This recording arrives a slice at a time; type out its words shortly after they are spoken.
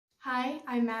Hi,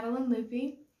 I'm Madeline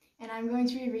Lupi, and I'm going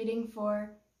to be reading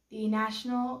for the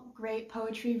National Great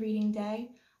Poetry Reading Day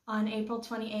on April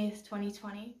 28th,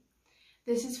 2020.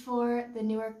 This is for the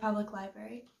Newark Public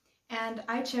Library, and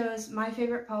I chose my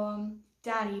favorite poem,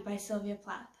 Daddy by Sylvia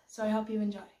Plath, so I hope you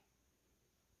enjoy.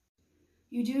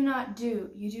 You do not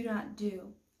do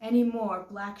any more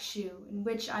black shoe in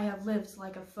which I have lived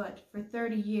like a foot for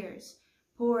 30 years,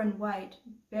 poor and white,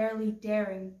 barely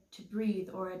daring to breathe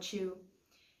or a chew.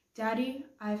 Daddy,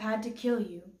 I've had to kill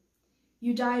you.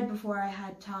 You died before I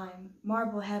had time,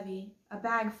 marble heavy, a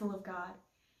bag full of God,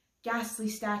 ghastly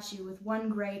statue with one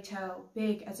gray toe,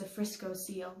 big as a Frisco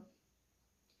seal.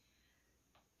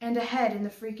 And a head in the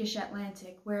freakish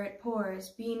Atlantic, where it pours,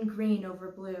 bean green over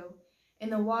blue, in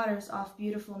the waters off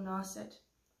beautiful Nauset.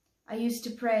 I used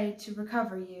to pray to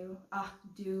recover you, ach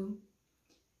du.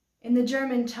 In the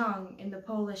German tongue, in the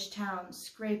Polish town,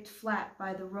 scraped flat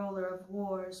by the roller of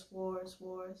wars.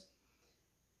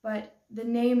 But the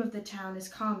name of the town is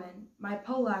common. My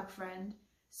Polack friend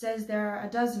says there are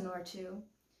a dozen or two,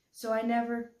 so I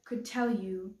never could tell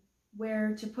you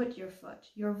where to put your foot,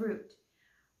 your root.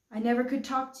 I never could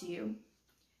talk to you.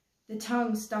 The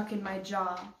tongue stuck in my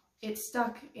jaw. It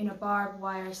stuck in a barbed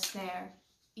wire snare.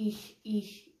 Ich.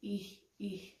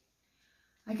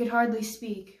 I could hardly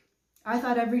speak. I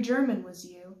thought every German was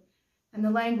you, and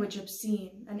the language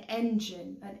obscene, an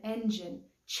engine,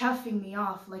 chuffing me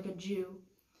off like a Jew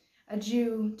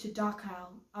to Dachau,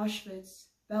 Auschwitz,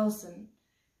 Belsen.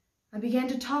 I began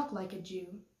to talk like a Jew.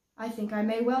 I think I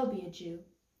may well be a Jew.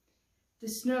 The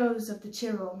snows of the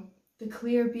Tyrol, the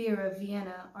clear beer of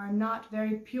Vienna are not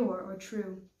very pure or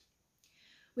true.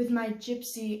 With my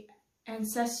gypsy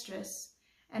ancestress,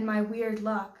 and my weird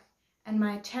luck, and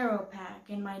my tarot pack,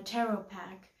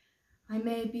 I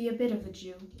may be a bit of a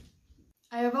Jew.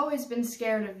 I have always been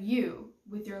scared of you,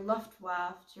 with your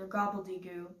Luftwaffe, your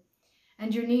gobbledygoo,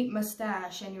 and your neat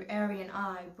mustache and your Aryan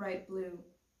eye, bright blue.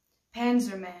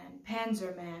 Panzerman,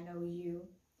 oh you.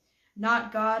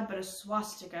 Not God, but a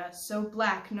swastika, so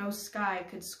black no sky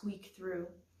could squeak through.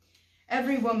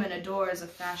 Every woman adores a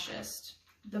fascist.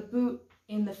 The boot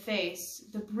in the face,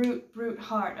 the brute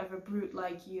heart of a brute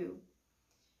like you.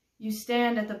 You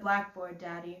stand at the blackboard,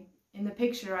 Daddy, in the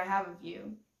picture I have of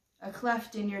you, a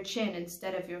cleft in your chin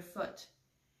instead of your foot.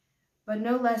 But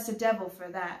no less a devil for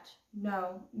that,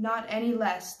 no, not any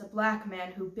less the black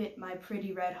man who bit my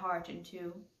pretty red heart in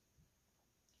two.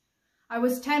 I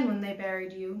was 10 when they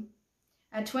buried you.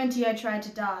 At 20 I tried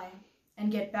to die, and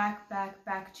get back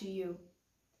to you.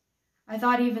 I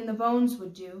thought even the bones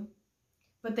would do,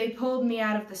 but they pulled me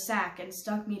out of the sack and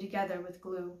stuck me together with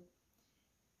glue.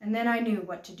 And then I knew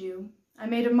what to do. I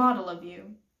made a model of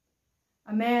you.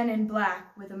 A man in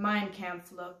black with a Mein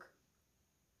Kampf look,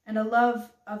 and a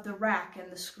love of the rack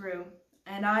and the screw.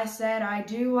 And I said, I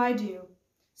do.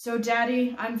 So,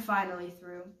 Daddy, I'm finally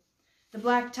through. The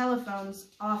black telephone's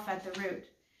off at the root.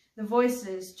 The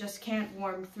voices just can't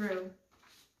warm through.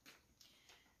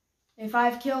 If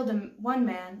I've killed one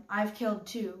man, I've killed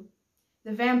 2.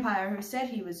 The vampire who said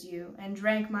he was you and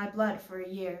drank my blood for a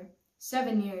year.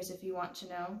 7 years, if you want to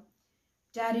know.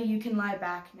 Daddy, you can lie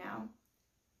back now.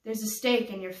 There's a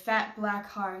stake in your fat black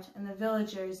heart, and the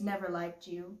villagers never liked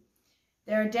you.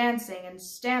 They are dancing and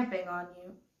stamping on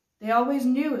you. They always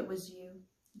knew it was you.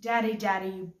 Daddy,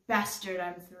 you bastard,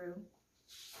 I'm through.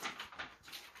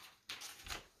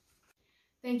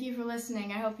 Thank you for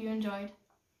listening. I hope you enjoyed.